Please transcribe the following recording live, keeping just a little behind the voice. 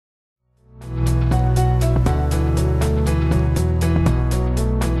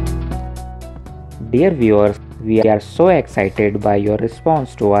Dear viewers, we are so excited by your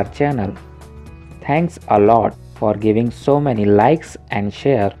response to our channel. Thanks a lot for giving so many likes and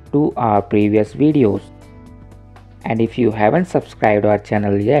share to our previous videos. And if you haven't subscribed our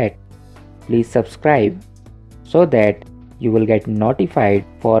channel yet, please subscribe so that you will get notified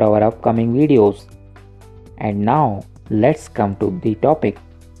for our upcoming videos. And now let's come to the topic.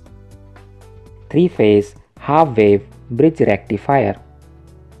 3-phase half-wave bridge rectifier.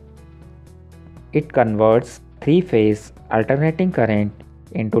 It converts 3-phase alternating current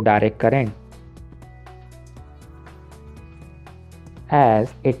into direct current.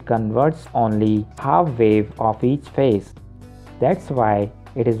 As it converts only half wave of each phase, that's why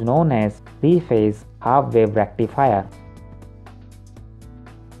it is known as 3-phase half-wave rectifier.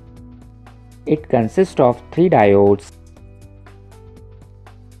 It consists of 3 diodes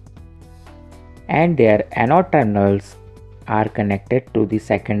and their anode terminals are connected to the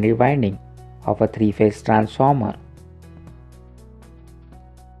secondary winding of a 3-phase transformer.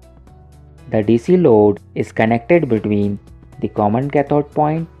 The DC load is connected between the common cathode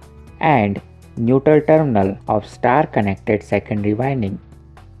point and neutral terminal of star connected secondary winding.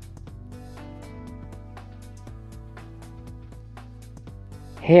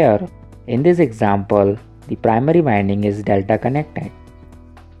 Here, in this example, the primary winding is delta connected.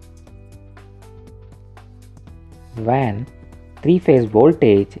 When 3-phase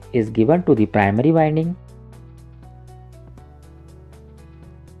voltage is given to the primary winding,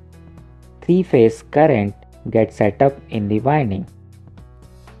 3-phase current gets set up in the winding.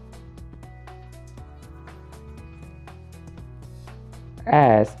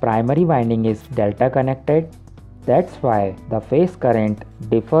 As primary winding is delta connected, that's why the phase current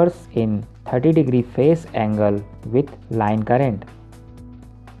differs in 30-degree phase angle with line current.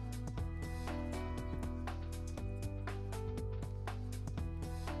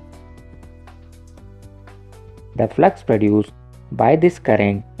 The flux produced by this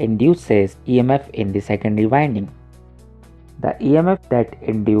current induces EMF in the secondary winding. The EMF that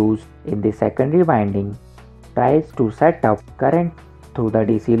induced in the secondary winding tries to set up current through the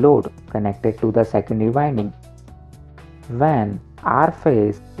DC load connected to the secondary winding. When R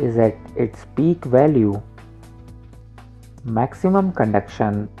phase is at its peak value, maximum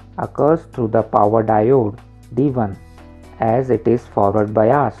conduction occurs through the power diode D1 as it is forward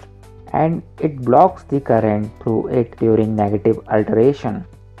biased, and it blocks the current through it during negative alteration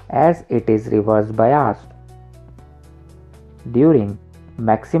as it is reverse biased. During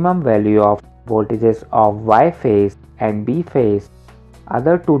maximum value of voltages of Y phase and B phase,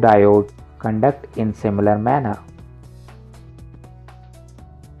 other 2 diodes conduct in similar manner.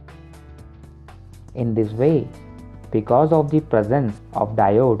 In this way, because of the presence of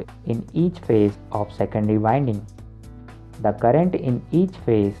diode in each phase of secondary winding, the current in each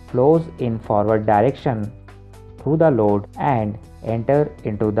phase flows in forward direction through the load and enter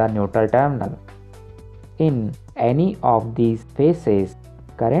into the neutral terminal. In any of these phases,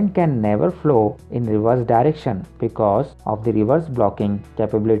 current can never flow in reverse direction because of the reverse blocking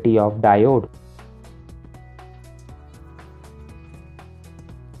capability of diode.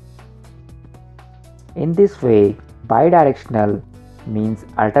 In this way, bidirectional means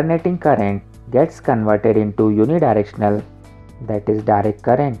alternating current gets converted into unidirectional, that is direct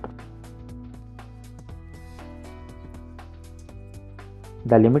current.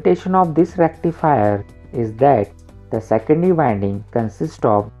 The limitation of this rectifier is that the secondary winding consists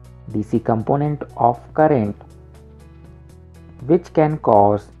of DC component of current, which can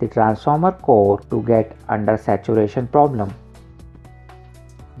cause the transformer core to get under saturation problem.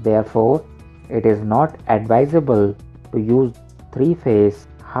 Therefore, it is not advisable to use 3-phase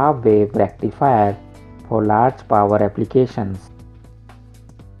half-wave rectifier for large power applications.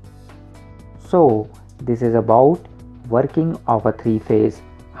 So, this is about working of a 3-phase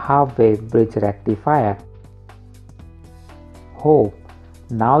half-wave bridge rectifier. Hope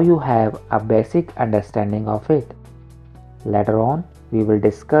now you have a basic understanding of it. Later on, we will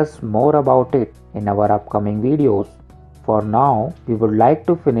discuss more about it in our upcoming videos. For now, we would like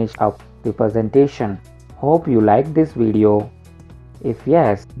to finish up the presentation. Hope you like this video. If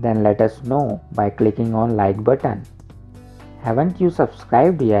yes, then let us know by clicking on like button. Haven't you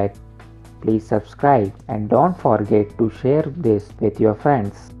subscribed yet? Please subscribe and don't forget to share this with your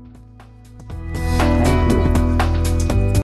friends.